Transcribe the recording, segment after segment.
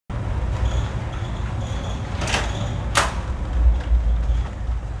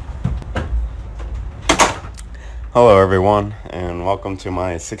Hello, everyone, and welcome to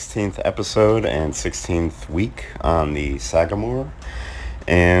my 16th episode and 16th week on the Sagamore.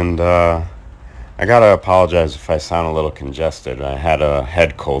 And I gotta apologize if I sound a little congested. I had a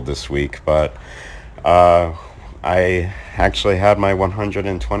head cold this week, but uh, I actually had my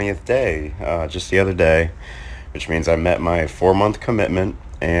 120th day just the other day, which means I met my 4-month commitment,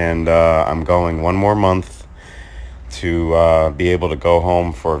 and I'm going one more month to be able to go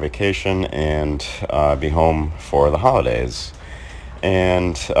home for vacation and be home for the holidays.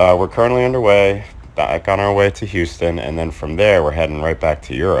 And we're currently underway, back on our way to Houston, and then from there we're heading right back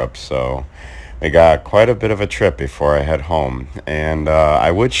to Europe. So we got quite a bit of a trip before I head home. And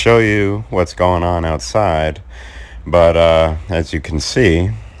I would show you what's going on outside, but as you can see,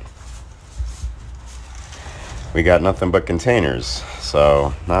 we got nothing but containers.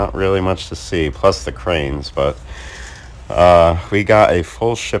 So not really much to see, plus the cranes, but we got a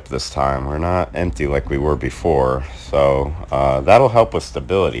full ship this time. We're not empty like we were before, so that'll help with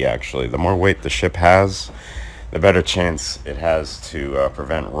stability, actually. The more weight the ship has, the better chance it has to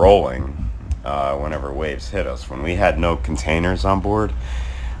prevent rolling whenever waves hit us. When we had no containers on board,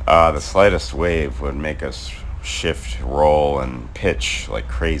 the slightest wave would make us shift, roll, and pitch like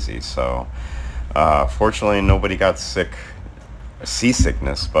crazy. So fortunately, nobody got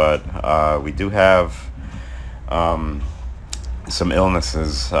seasickness, but we do have some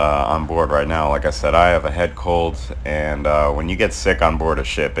illnesses on board right now. Like I said, I have a head cold, and when you get sick on board a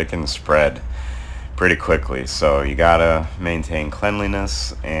ship, it can spread pretty quickly. So you gotta maintain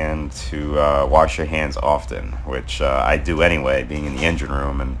cleanliness and to wash your hands often, which I do anyway, being in the engine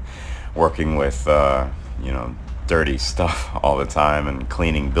room and working with dirty stuff all the time and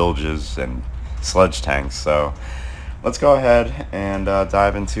cleaning bilges and sludge tanks. So let's go ahead and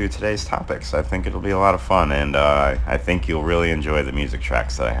dive into today's topics. I think it'll be a lot of fun, and I think you'll really enjoy the music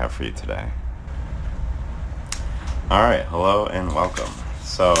tracks that I have for you today. Alright, hello and welcome.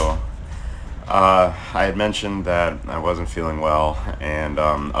 So, I had mentioned that I wasn't feeling well, and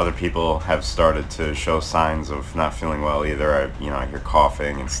other people have started to show signs of not feeling well either. I hear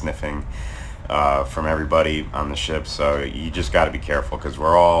coughing and sniffing from everybody on the ship, so you just got to be careful, because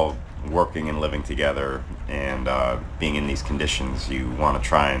we're all working and living together, and being in these conditions, you want to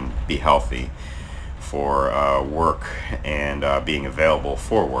try and be healthy for work and being available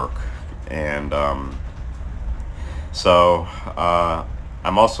for work. And so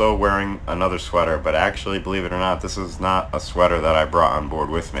I'm also wearing another sweater, but actually, believe it or not, this is not a sweater that I brought on board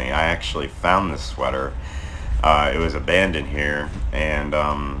with me. I actually found this sweater. It was abandoned here, and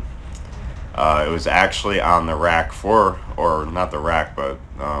it was actually on the rack or not the rack, but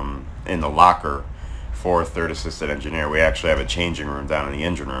in the locker for third assistant engineer. We actually have a changing room down in the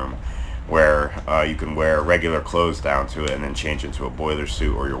engine room where you can wear regular clothes down to it and then change into a boiler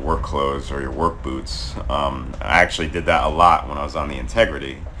suit or your work clothes or your work boots. I actually did that a lot when I was on the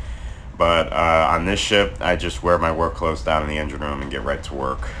Integrity, but on this ship I just wear my work clothes down in the engine room and get right to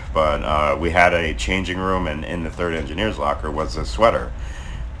work. But we had a changing room, and in the third engineer's locker was a sweater.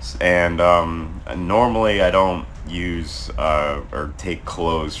 And normally I don't use or take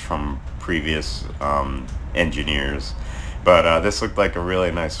clothes from previous engineers, but this looked like a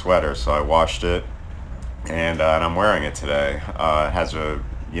really nice sweater, so I washed it, and I'm wearing it today. It has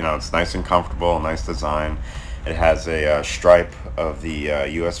it's nice and comfortable, nice design. It has a stripe of the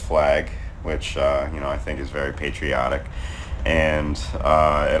U.S. flag, which I think is very patriotic, and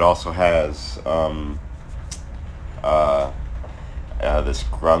it also has this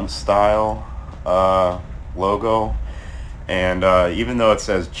grunt style logo, and even though it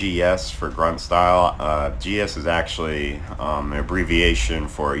says GS for grunt style, GS is actually an abbreviation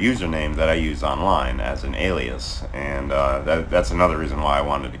for a username that I use online as an alias, and that's another reason why I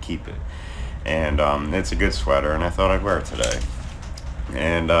wanted to keep it. And it's a good sweater, and I thought I'd wear it today.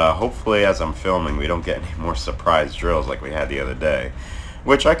 And hopefully, as I'm filming, we don't get any more surprise drills like we had the other day,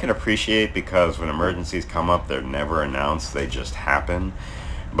 which I can appreciate, because when emergencies come up, they're never announced, they just happen.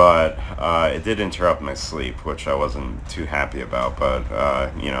 But it did interrupt my sleep, which I wasn't too happy about, but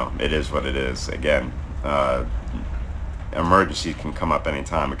it is what it is. Again, emergencies can come up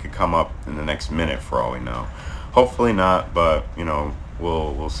anytime. It could come up in the next minute for all we know. Hopefully not, but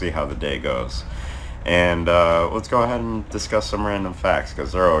we'll see how the day goes. And let's go ahead and discuss some random facts,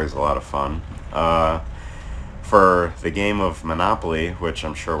 because they're always a lot of fun. For the game of Monopoly, which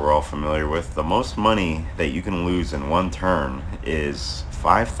I'm sure we're all familiar with, the most money that you can lose in one turn is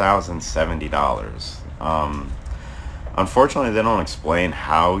 $5,070. Unfortunately, they don't explain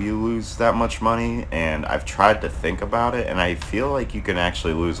how you lose that much money, and I've tried to think about it, and I feel like you can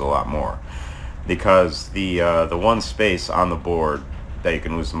actually lose a lot more, because the one space on the board that you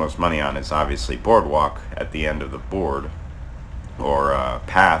can lose the most money on is obviously boardwalk at the end of the board, or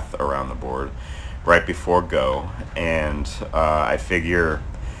path around the board right before go. And I figure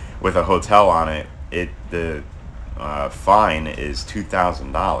with a hotel on it, the fine is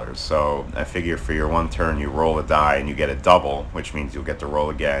 $2,000. So I figure for your one turn you roll a die and you get a double, which means you'll get to roll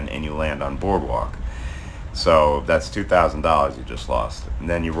again and you land on boardwalk. So that's $2,000 you just lost. And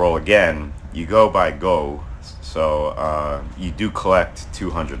then you roll again, you go by go, so you do collect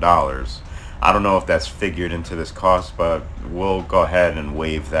 $200. I don't know if that's figured into this cost, but we'll go ahead and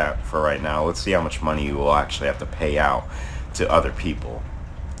waive that for right now. Let's see how much money you will actually have to pay out to other people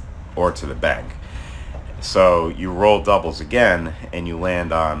or to the bank. So you roll doubles again and you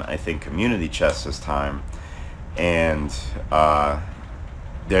land on, I think, community chest this time, and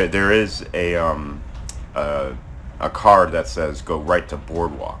there is a card that says go right to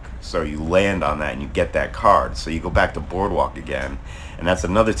boardwalk. So you land on that and you get that card. So you go back to boardwalk again, and that's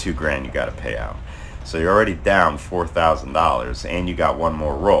another $2,000 you got to pay out. So you're already down $4,000, and you got one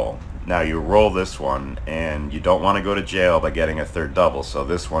more roll. Now you roll this one, and you don't want to go to jail by getting a third double. So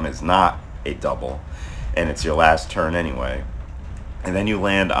this one is not a double, and it's your last turn anyway. And then you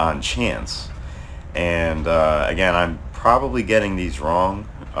land on chance. And again, I'm probably getting these wrong.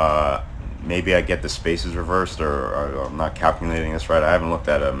 Maybe I get the spaces reversed, or I'm not calculating this right. I haven't looked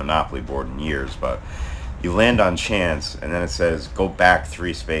at a Monopoly board in years, but you land on chance, and then it says go back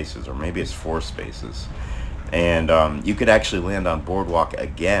 3 spaces, or maybe it's 4 spaces. And you could actually land on boardwalk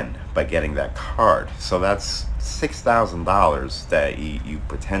again by getting that card. So that's $6,000 that you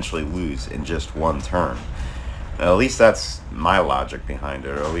potentially lose in just one turn. At least that's my logic behind it,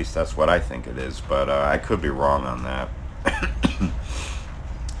 or at least that's what I think it is, but I could be wrong on that.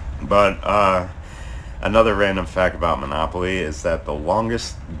 But another random fact about Monopoly is that the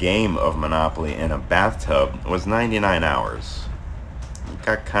longest game of Monopoly in a bathtub was 99 hours.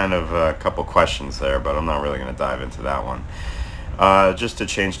 Got kind of a couple questions there, but I'm not really going to dive into that one. Just to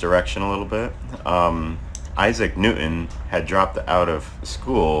change direction a little bit, Isaac Newton had dropped out of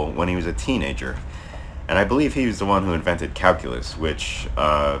school when he was a teenager. And I believe he was the one who invented calculus, which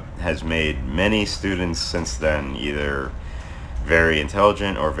has made many students since then either very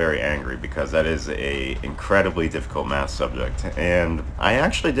intelligent or very angry, because that is a incredibly difficult math subject. And I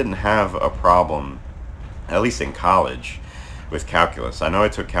actually didn't have a problem, at least in college, with calculus. I know I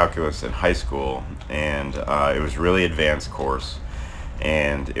took calculus in high school, and it was really advanced course,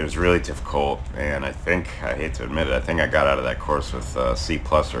 and it was really difficult, and I hate to admit it, I think I got out of that course with C+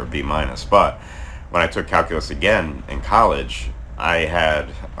 or B-. But when I took calculus again in college, I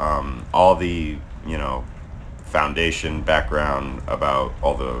had all the, foundation background about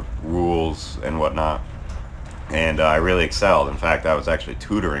all the rules and whatnot, and I really excelled. In fact, I was actually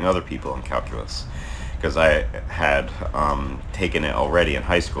tutoring other people in calculus because I had taken it already in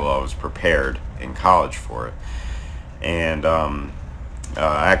high school. I was prepared in college for it, and I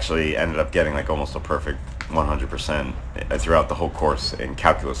actually ended up getting like almost a perfect 100% throughout the whole course in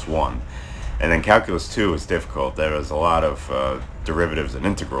calculus 1. And then calculus 2 was difficult. There was a lot of derivatives and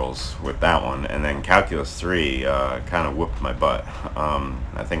integrals with that one. And then calculus 3 kind of whooped my butt.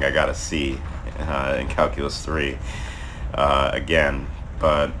 I think I got a C in calculus 3 again.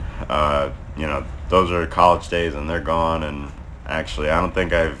 But, those are college days and they're gone. And actually, I don't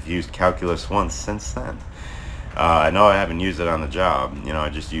think I've used calculus once since then. I know I haven't used it on the job. I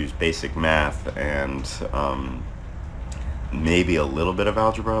just used basic math and maybe a little bit of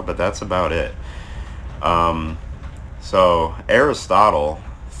algebra, but that's about it. So Aristotle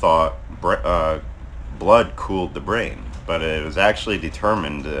thought blood cooled the brain, but it was actually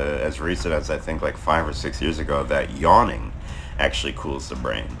determined as recent as I think like 5 or 6 years ago that yawning actually cools the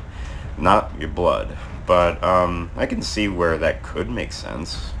brain, not your blood. But I can see where that could make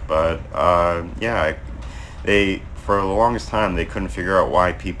sense. But yeah, for the longest time they couldn't figure out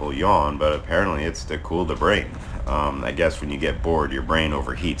why people yawn, but apparently it's to cool the brain. I guess when you get bored, your brain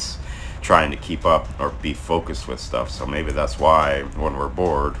overheats trying to keep up or be focused with stuff. So maybe that's why when we're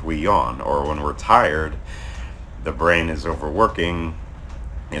bored, we yawn. Or when we're tired, the brain is overworking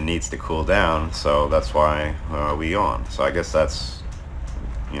and needs to cool down. So that's why we yawn. So I guess that's,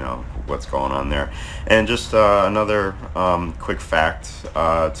 what's going on there. And just another quick fact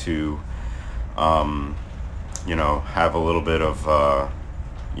to, have a little bit of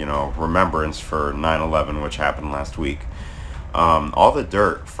remembrance for 9/11, which happened last week. All the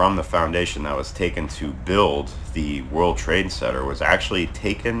dirt from the foundation that was taken to build the World Trade Center was actually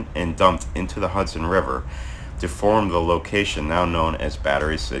taken and dumped into the Hudson River to form the location now known as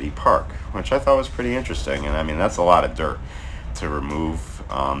Battery City Park, which I thought was pretty interesting. And I mean, that's a lot of dirt to remove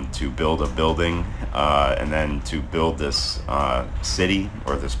to build a building and then to build this city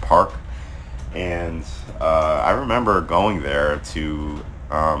or this park. And I remember going there to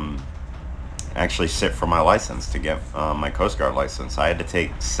actually sit for my license, to get my Coast Guard license. I had to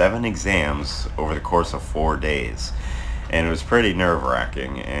take 7 exams over the course of 4 days, and it was pretty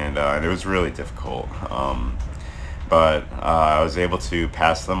nerve-wracking, and it was really difficult. But I was able to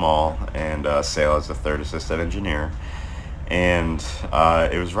pass them all and sail as a 3rd assistant engineer. And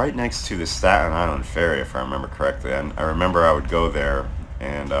it was right next to the Staten Island ferry, if I remember correctly. And I remember I would go there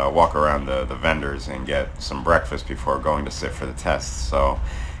and walk around the vendors and get some breakfast before going to sit for the tests. So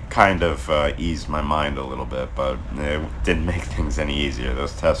kind of eased my mind a little bit, but it didn't make things any easier.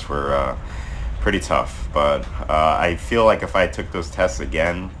 Those tests were pretty tough, but I feel like if I took those tests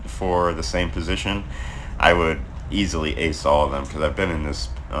again for the same position, I would easily ace all of them, because I've been in this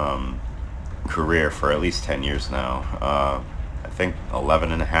career for at least 10 years now. I think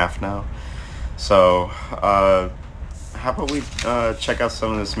 11 and a half now. So how about we check out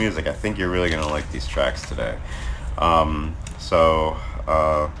some of this music? I think you're really gonna like these tracks today.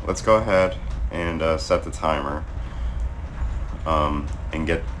 Let's go ahead and set the timer and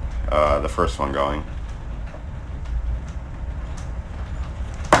get the first one going.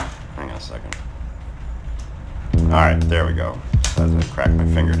 Hang on a second. Alright, there we go. I had to crack my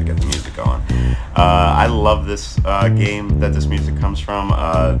finger to get the music going. I love this game that this music comes from.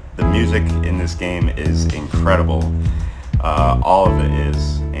 The music in this game is incredible. All of it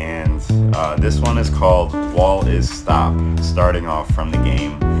is. And this one is called Wall is Stop, starting off from the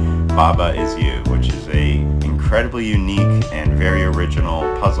game Baba Is You, which is a incredibly unique and very original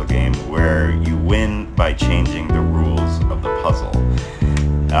puzzle game where you win by changing the rules of the puzzle.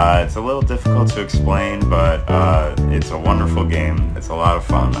 It's a little difficult to explain, but it's a wonderful game. It's a lot of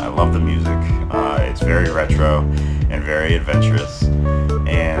fun. I love the music. It's very retro and very adventurous.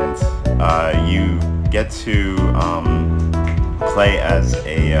 And you get to play as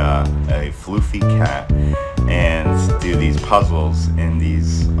a floofy cat and do these puzzles in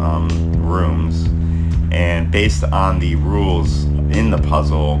these rooms. And based on the rules in the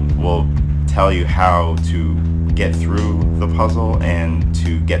puzzle, will tell you how to get through the puzzle and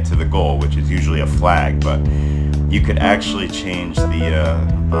to get to the goal, which is usually a flag. But you could actually change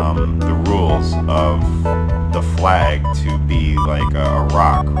the rules of the flag to be like a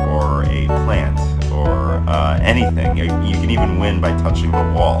rock or a plant or anything. You can even win by touching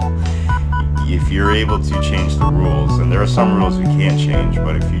the wall. If you're able to change the rules, and there are some rules you can't change,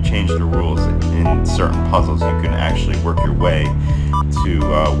 but if you change the rules in certain puzzles, you can actually work your way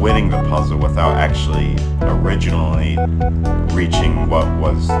to winning the puzzle without actually originally reaching what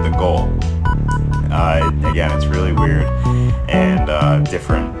was the goal. Again, it's really weird and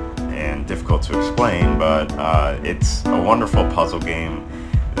different and difficult to explain, but it's a wonderful puzzle game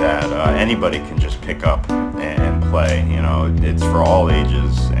that anybody can just pick up and play. You know, it's for all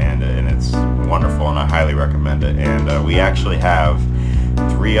ages, and it's wonderful, and I highly recommend it. And we actually have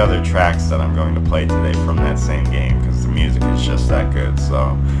 3 other tracks that I'm going to play today from that same game, because the music is just that good.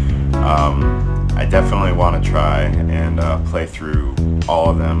 So I definitely want to try and play through all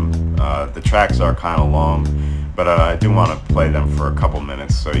of them. The tracks are kind of long, but I do want to play them for a couple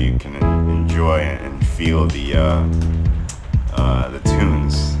minutes so you can enjoy and feel the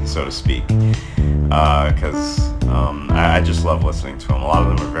tunes, so to speak, because I just love listening to them. A lot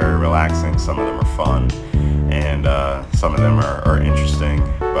of them are very relaxing, some of them are fun, and some of them are interesting,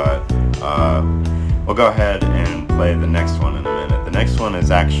 but we'll go ahead and play the next one in a minute. The next one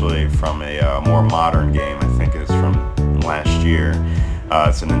is actually from a more modern game. I think it's from last year.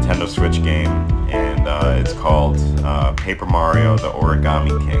 It's a Nintendo Switch game, and it's called Paper Mario The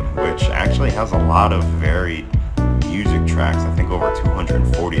Origami King, which actually has a lot of varied music tracks. I think over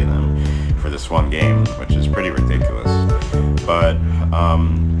 240 of them for this one game, which is pretty ridiculous. But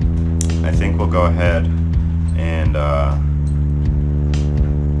I think we'll go ahead and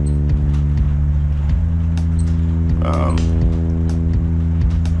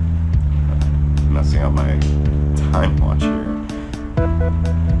messing up my time watch here.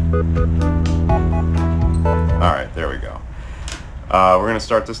 Alright, there we go. We're going to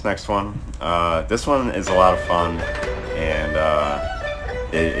start this next one. This one is a lot of fun, and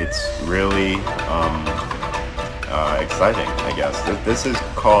it's really exciting, I guess. This is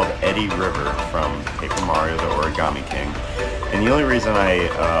called Eddy River from Paper Mario The Origami King. And the only reason I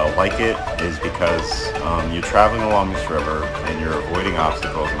like it is because you're traveling along this river and you're avoiding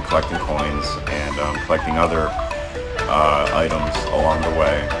obstacles and collecting coins and collecting other items along the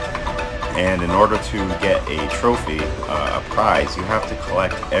way. And in order to get a trophy, a prize, you have to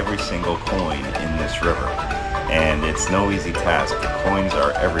collect every single coin in this river. and it's no easy task. The coins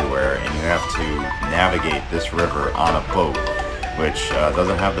are everywhere, and you have to navigate this river on a boat, which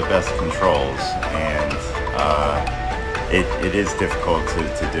doesn't have the best controls, and it is difficult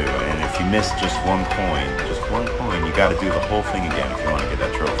to do. And if you miss just one coin, you got to do the whole thing again if you want to get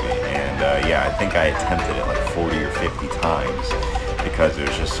that trophy. And yeah, I think I attempted it like 40 or 50 times because it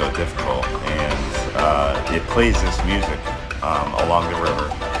was just so difficult. And it plays this music along the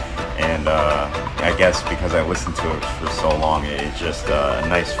river. And I guess because I listened to it for so long, it's just a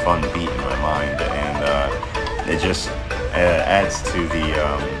nice fun beat in my mind, and it just adds to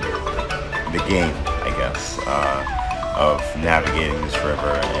the game, I guess, of navigating this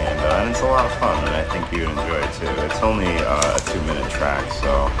river, and it's a lot of fun, and I think you would enjoy it too. It's only a 2-minute track,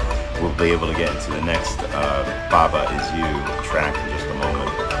 so we'll be able to get into the next Baba Is You track in just a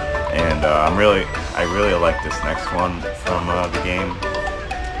moment. And I really like this next one from the game,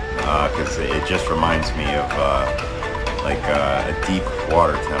 because it just reminds me of like a deep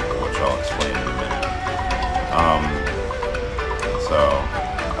water temple, which I'll explain in a minute.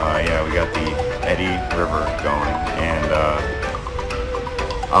 Yeah, we got the Eddy River going, and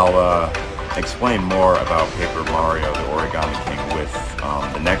I'll explain more about Paper Mario the Origami King with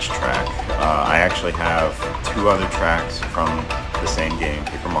the next track. I actually have 2 other tracks from the same game,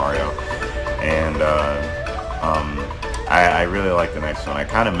 Paper Mario, and I really like the next one. I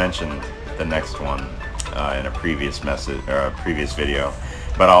kind of mentioned the next one in a previous previous video,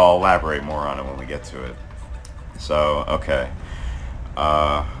 but I'll elaborate more on it when we get to it. So, okay.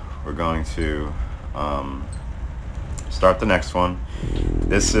 We're going to start the next one.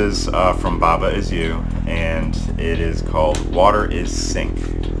 This is from Baba Is You, and it is called Water Is Sink,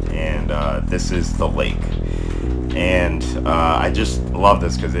 and this is the lake. And I just love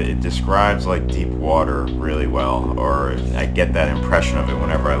this because it describes like deep water really well, or I get that impression of it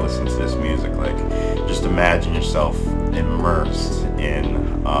whenever I listen to this music. Like, just imagine yourself immersed in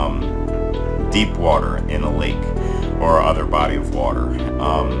deep water in a lake or other body of water,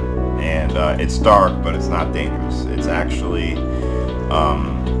 and it's dark, but it's not dangerous. It's actually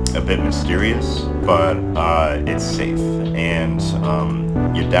a bit mysterious, but it's safe, and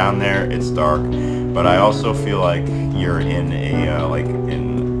you're down there, it's dark, but I also feel like you're in a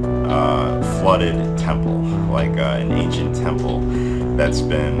flooded temple, like an ancient temple that's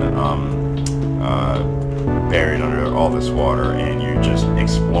been buried under all this water, and you're just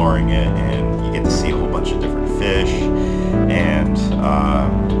exploring it, and you get to see a whole bunch of different fish, and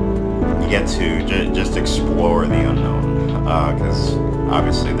you get to just explore the unknown, because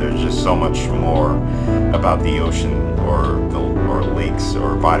obviously there's just so much more about the ocean or lakes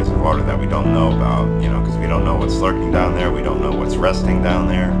or bodies of water that we don't know about, you know, because we don't know what's lurking down there, we don't know what's resting down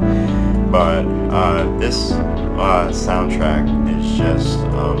there. But this soundtrack is just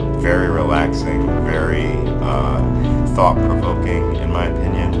very relaxing, very thought-provoking in my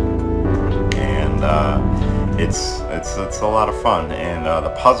opinion, and it's a lot of fun. And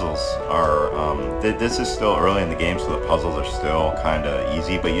the puzzles are this is still early in the game, so the puzzles are still kind of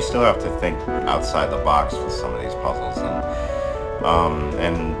easy, but you still have to think outside the box with some of these puzzles,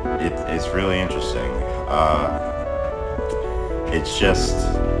 and it's really interesting. It's just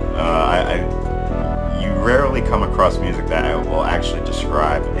you rarely come across music that will actually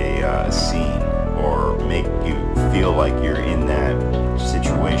describe a scene or make you feel like you're in that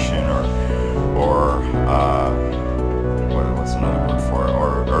situation, or what's another word for it,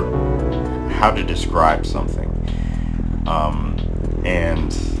 or how to describe something.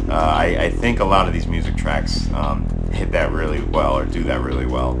 I think a lot of these music tracks hit that really well, or do that really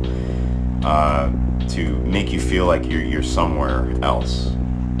well, to make you feel like you're somewhere else.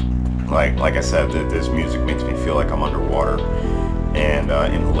 Like I said, this music makes me feel like I'm underwater and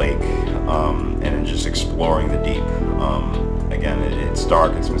in the lake, and then just exploring the deep. Again, it's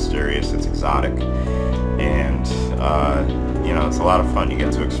dark, it's mysterious, it's exotic, and you know, it's a lot of fun. You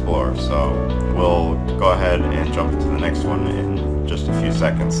get to explore. So we'll go ahead and jump into the next one in just a few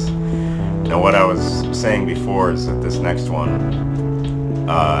seconds. Now, what I was saying before is that this next one,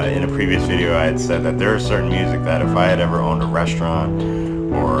 in a previous video I had said that there is certain music that if I had ever owned a restaurant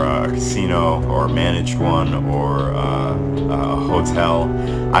or a casino or managed one or a hotel,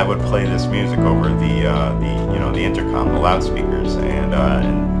 I would play this music over the intercom, the loudspeakers, and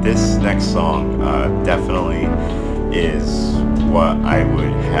this next song definitely is what I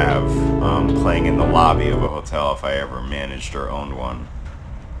would have playing in the lobby of a hotel if I ever managed or owned one.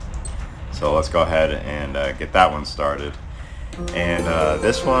 So let's go ahead and get that one started. And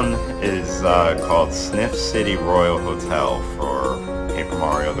this one is called Snif City Royal Hotel for Paper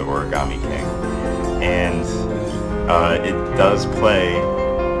Mario the Origami King. And it does play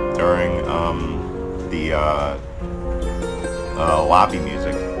during the lobby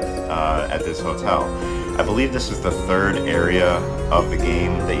music at this hotel. I believe this is the third area of the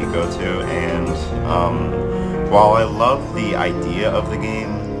game that you go to, and while I love the idea of the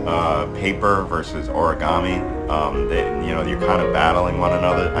game, paper versus origami, you know, you're kind of battling one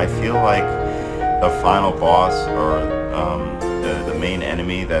another. I feel like the final boss, or the main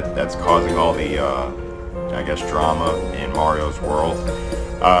enemy that's causing all the I guess drama in Mario's world,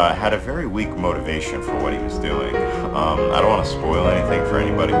 had a very weak motivation for what he was doing. I don't want to spoil anything for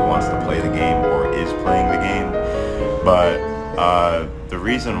anybody who wants to play the game or is playing the game, but the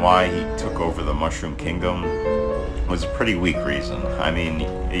reason why he took over the Mushroom Kingdom was a pretty weak reason. I mean,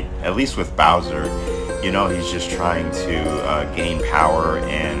 at least with Bowser, you know, he's just trying to gain power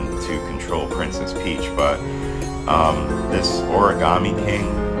and to control Princess Peach, but this Origami King,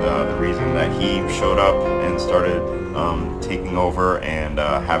 the reason that he showed up and started taking over and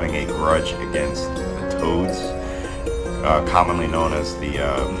having a grudge against the Toads, commonly known as the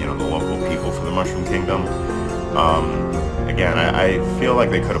you know, the local people for the Mushroom Kingdom. Again, I feel like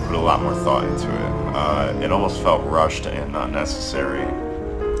they could have put a lot more thought into it. It almost felt rushed and unnecessary.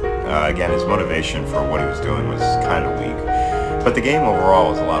 Again, his motivation for what he was doing was kind of weak. But the game overall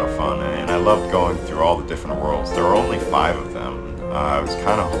was a lot of fun, and I loved going through all the different worlds. There were only 5 of them. I was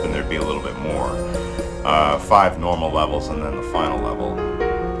kind of hoping there'd be a little bit more. 5 normal levels and then the final level.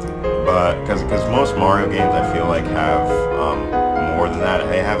 But because most Mario games, I feel like, have more than that.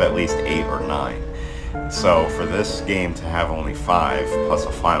 They have at least 8 or 9. So for this game to have only 5 plus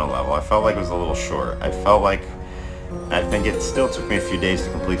a final level, I felt like it was a little short. I think it still took me a few days to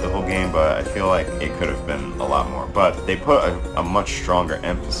complete the whole game, but I feel like it could have been a lot more. But they put a much stronger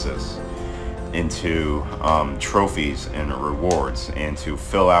emphasis into trophies and rewards, and to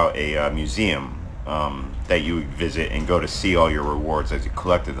fill out a museum that you visit and go to see all your rewards as you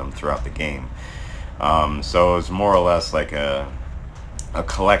collected them throughout the game. So it was more or less like a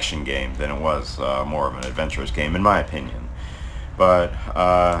collection game than it was more of an adventurous game, in my opinion. But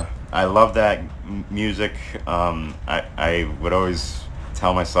I love that music. I would always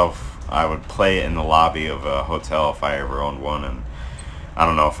tell myself I would play it in the lobby of a hotel if I ever owned one, and I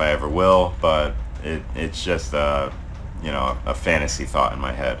don't know if I ever will, but it's just you know, a fantasy thought in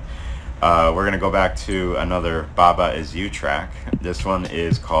my head. We're gonna go back to another Baba Is You track. This one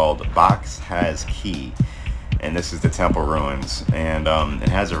is called Box Has Key, and this is the Temple Ruins, and it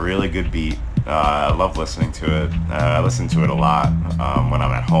has a really good beat. I love listening to it. I listen to it a lot when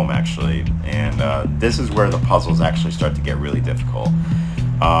I'm at home, actually, and this is where the puzzles actually start to get really difficult.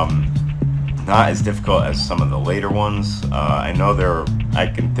 Not as difficult as some of the later ones. I know I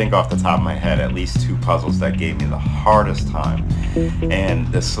can think off the top of my head at least 2 puzzles that gave me the hardest time, and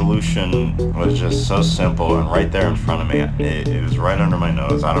the solution was just so simple and right there in front of me. It was right under my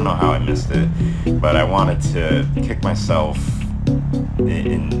nose. I don't know how I missed it, but I wanted to kick myself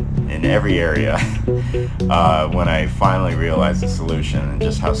in every area when I finally realized the solution and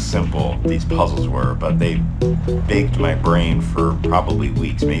just how simple these puzzles were. But they baked my brain for probably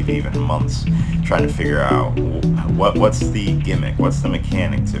weeks, maybe even months, trying to figure out what's the gimmick, what's the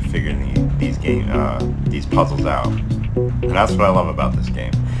mechanic to figure these puzzles out. And that's what I love about this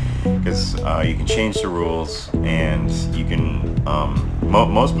game, because you can change the rules, and you can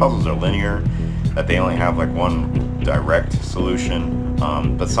most puzzles are linear, that they only have like one direct solution,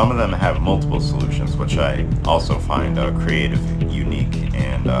 but some of them have multiple solutions, which I also find creative, unique,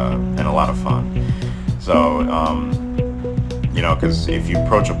 and a lot of fun. So you know, because if you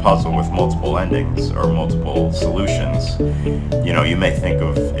approach a puzzle with multiple endings or multiple solutions, you know, you may think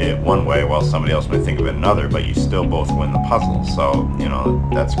of it one way while somebody else may think of it another, but you still both win the puzzle. So, you know,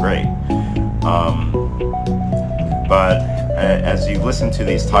 that's great. But as you listen to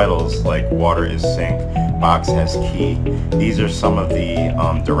these titles like Water is Sink, Box Has Key, these are some of the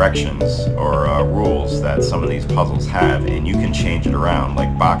directions or rules that some of these puzzles have, and you can change it around.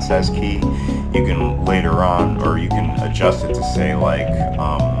 Like Box Has Key, you can later on, or you can adjust it to say like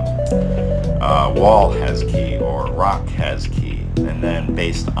Wall has key or Rock has key, and then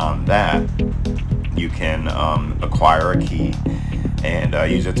based on that you can acquire a key and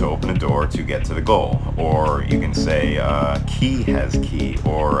use it to open a door to get to the goal. Or you can say key has key,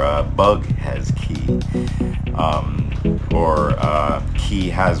 or bug has key, or key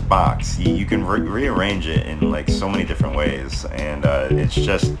has box. You can rearrange it in like so many different ways, and it's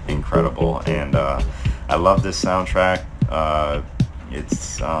just incredible. And I love this soundtrack.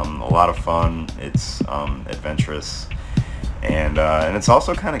 It's a lot of fun. It's adventurous, and it's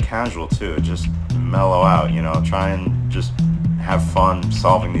also kind of casual too. Just mellow out, you know, try and just have fun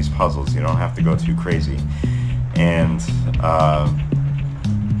solving these puzzles. You don't have to go too crazy. And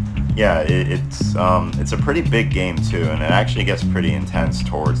Yeah, it's a pretty big game too, and it actually gets pretty intense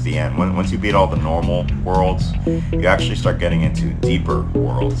towards the end. Once you beat all the normal worlds, you actually start getting into deeper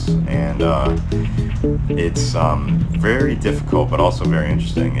worlds, and it's very difficult, but also very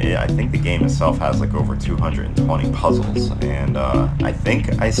interesting. I think the game itself has like over 220 puzzles, and I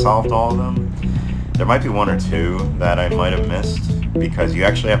think I solved all of them. There might be one or two that I might have missed, because you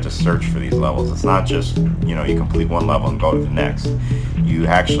actually have to search for these levels. It's not just, you know, you complete one level and go to the next. You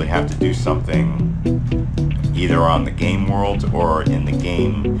actually have to do something either on the game world or in the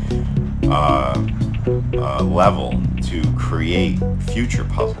game level to create future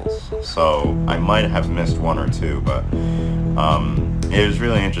puzzles. So I might have missed one or two, but it was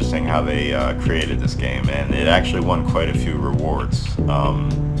really interesting how they created this game, and it actually won quite a few rewards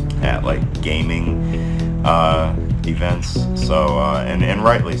at like gaming events, so and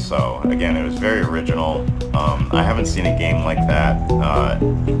rightly so. Again, it was very original. I haven't seen a game like that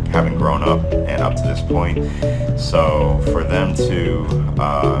having grown up and up to this point, so for them to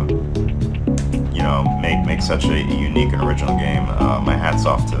you know, make such a unique and original game, my hat's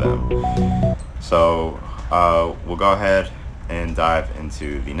off to them. So we'll go ahead and dive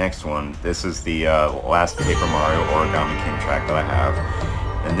into the next one. This is the last Paper Mario Origami King track that I have,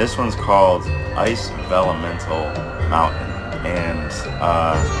 and this one's called Ice Vellumental Mountain. And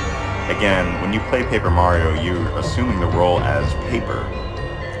again, when you play Paper Mario, you're assuming the role as paper,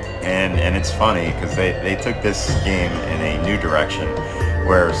 and it's funny because they took this game in a new direction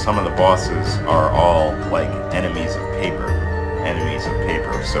where some of the bosses are all like enemies of paper,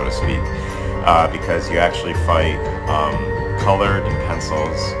 so to speak, because you actually fight colored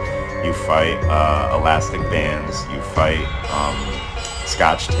pencils, you fight elastic bands, you fight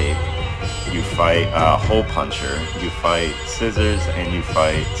scotch tape, you fight hole puncher, you fight scissors, and you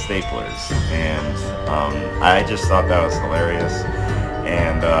fight staplers. And I just thought that was hilarious.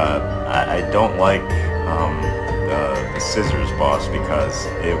 And I don't like the scissors boss because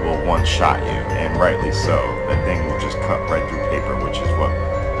it will one-shot you, and rightly so. That thing will just cut right through paper, which is what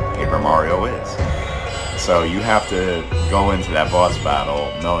Paper Mario is. So you have to go into that boss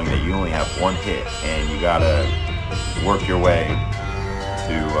battle knowing that you only have one hit, and you gotta work your way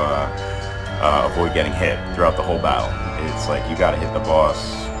to avoid getting hit throughout the whole battle. It's like you gotta hit the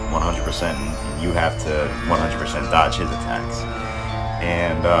boss 100%, and you have to 100% dodge his attacks.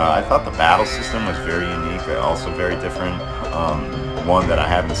 And I thought the battle system was very unique, also very different, one that I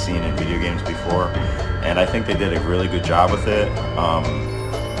haven't seen in video games before, and I think they did a really good job with it.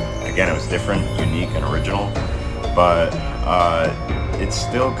 Again, it was different, unique, and original, but it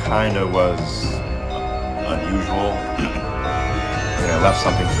still kind of was unusual. It left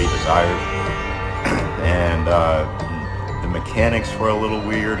something to be desired, and the mechanics were a little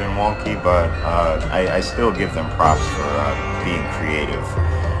weird and wonky, but I still give them props for being creative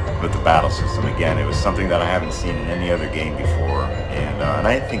with the battle system. Again, it was something that I haven't seen in any other game before, and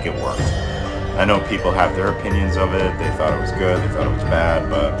I think it worked. I know people have their opinions of it. They thought it was good, they thought it was bad,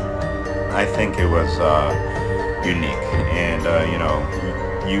 but I think it was unique. And you know,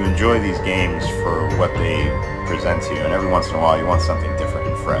 you enjoy these games for what they present to you, and every once in a while you want something different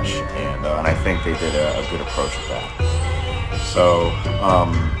and fresh, and I think they did a good approach with that. So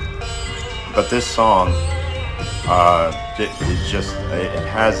but this song, it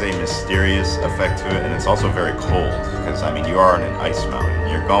has a mysterious effect to it, and it's also very cold, because I mean, you are in an ice mountain.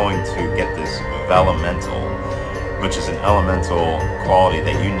 You're going to get this Vellumental, which is an elemental quality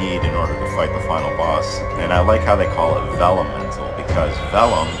that you need in order to fight the final boss. And I like how they call it Vellumental, because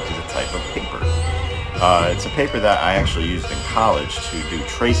vellum is a type of paper. It's a paper that I actually used in college to do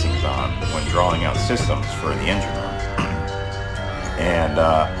tracings on when drawing out systems for the engine room. And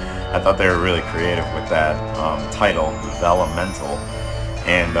I thought they were really creative with that title, Vellumental.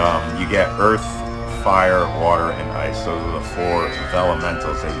 And you get earth, fire, water, and ice. Those are the four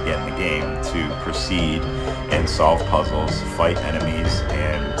Vellumentals that you get in the game to proceed and solve puzzles, fight enemies,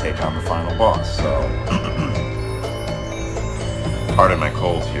 and take on the final boss. So, pardon my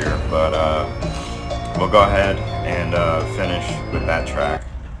cold here, but we'll go ahead and finish with that track.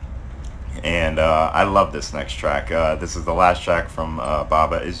 And I love this next track. This is the last track from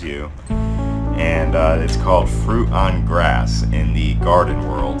Baba Is You, and it's called Fruit on Grass in the Garden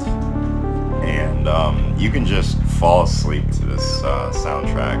World. And you can just fall asleep to this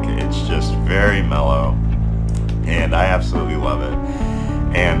soundtrack. It's just very mellow, and I absolutely love it.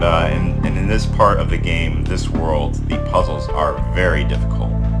 And in this part of the game, this world, the puzzles are very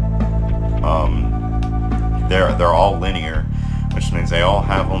difficult. They're all linear, which means they all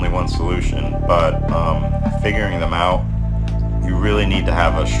have only one solution, but figuring them out, you really need to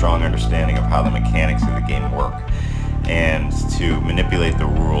have a strong understanding of how the mechanics of the game work. and to manipulate the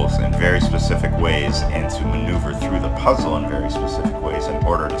rules in very specific ways and to maneuver through the puzzle in very specific ways in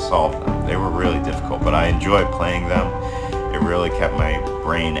order to solve them. They were really difficult, but I enjoyed playing them. It really kept my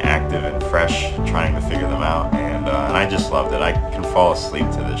brain active and fresh trying to figure them out, and I just loved it. I can fall asleep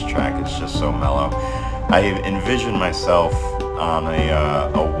to this track. It's just so mellow. I envision myself on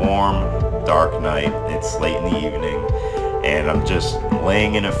a warm, dark night. It's late in the evening, and I'm just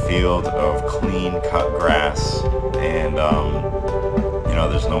laying in a field of clean cut grass, and you know,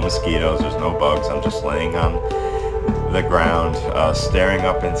 there's no mosquitoes, there's no bugs. I'm just laying on the ground, staring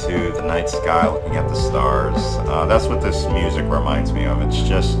up into the night sky, looking at the stars. That's what this music reminds me of. It's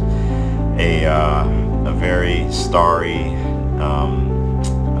just a very starry,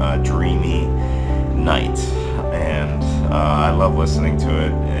 dreamy night, and I love listening to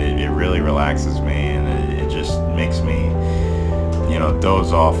it. It really relaxes me, and it just makes me, you know,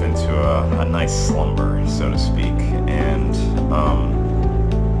 doze off into a nice slumber, so to speak. And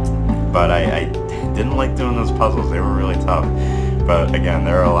but I didn't like doing those puzzles. They were really tough, but again,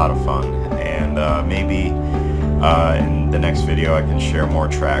 they're a lot of fun. And maybe in the next video I can share more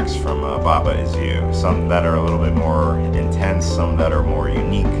tracks from Baba Is You, some that are a little bit more intense, some that are more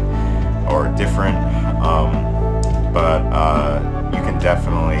unique or different, but you can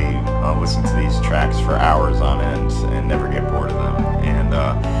definitely listen to these tracks for hours on end and never get bored of them. And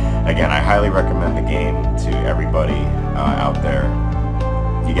again, I highly recommend the game to everybody out there.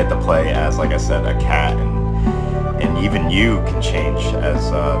 You get to play as, like I said, a cat, and even you can change as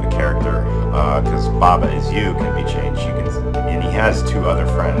the character, because Baba Is You can be changed. You can, and he has two other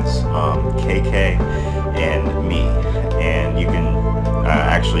friends, KK and me, and you can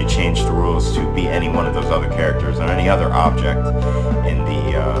actually change the rules to be any one of those other characters or any other object in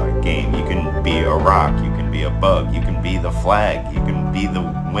the game. You can be a rock, you can be a bug, you can be the flag, you can be the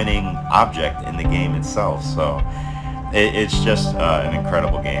winning object in the game itself. So it's just an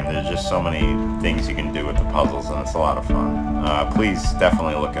incredible game. There's just so many things you can do with the puzzles, and it's a lot of fun. Please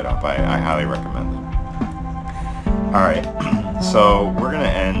definitely look it up. I highly recommend it. Alright, so we're going to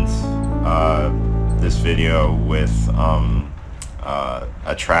end this video with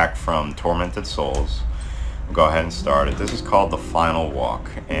a track from Tormented Souls. We'll go ahead and start it. This is called The Final Walk,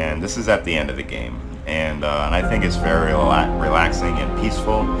 and this is at the end of the game. And I think it's very relaxing and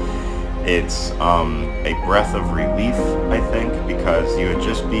peaceful. It's a breath of relief, I think, because you had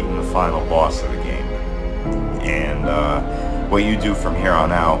just beaten the final boss of the game. And what you do from here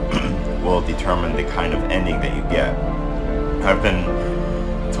on out will determine the kind of ending that you get. I've been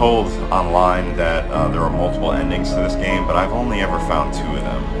told online that there are multiple endings to this game, but I've only ever found 2 of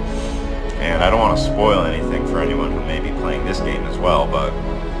them. And I don't want to spoil anything for anyone who may be playing this game as well, but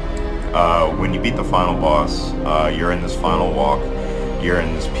when you beat the final boss, you're in this final walk. You're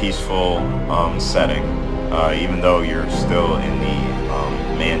in this peaceful setting, even though you're still in the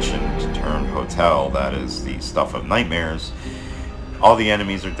mansion turned hotel that is the stuff of nightmares. All the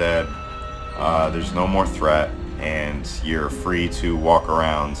enemies are dead, there's no more threat, and you're free to walk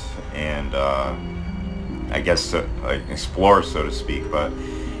around and I guess like explore, so to speak, but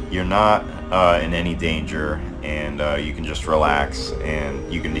you're not in any danger, and you can just relax,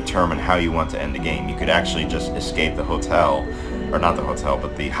 and you can determine how you want to end the game. You could actually just escape the hotel, or not the hotel,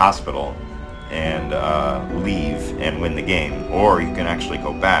 but the hospital, and leave and win the game, or you can actually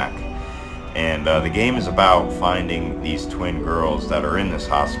go back. And the game is about finding these twin girls that are in this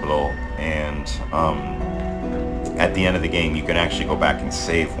hospital, and at the end of the game you can actually go back and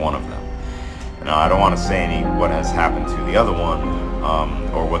save one of them. Now, I don't want to say what has happened to the other one,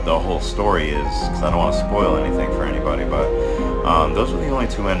 or what the whole story is, because I don't want to spoil anything for anybody, but those are the only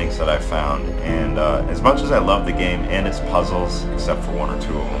 2 endings that I found. And as much as I love the game and its puzzles, except for 1 or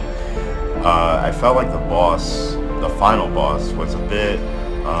 2 of them, I felt like the final boss was a bit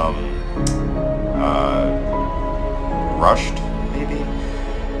rushed, maybe.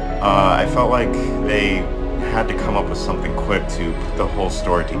 I felt like they had to come up with something quick to put the whole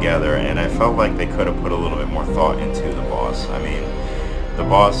story together, and I felt like they could have put a little bit more thought into the boss. I mean, the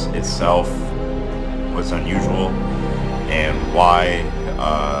boss itself was unusual, and why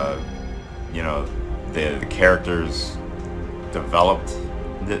you know, the characters developed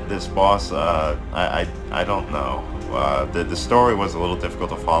this boss, I don't know. The story was a little difficult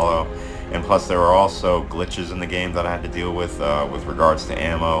to follow, and plus there were also glitches in the game that I had to deal with regards to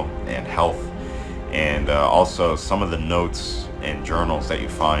ammo and health. And also some of the notes and journals that you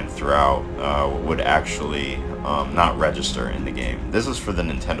find throughout would actually not register in the game. This is for the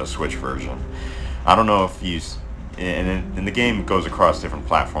Nintendo Switch version. I don't know if you... And the game goes across different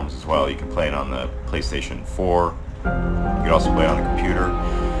platforms as well. You can play it on the PlayStation 4. You can also play it on the computer.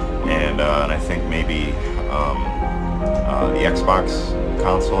 And I think maybe the Xbox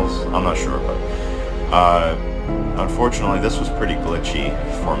consoles. I'm not sure, but unfortunately this was pretty glitchy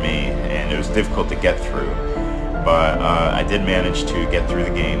for me, and it was difficult to get through. But I did manage to get through the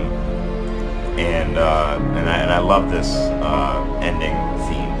game, and I love this ending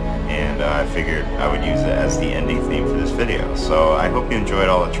theme, and I figured I would use it as the ending theme for this video. So I hope you enjoyed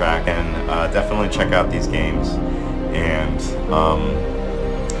all the track, and definitely check out these games. And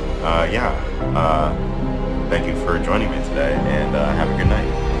yeah, thank you for joining me today, and have a good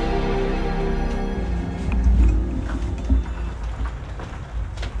night.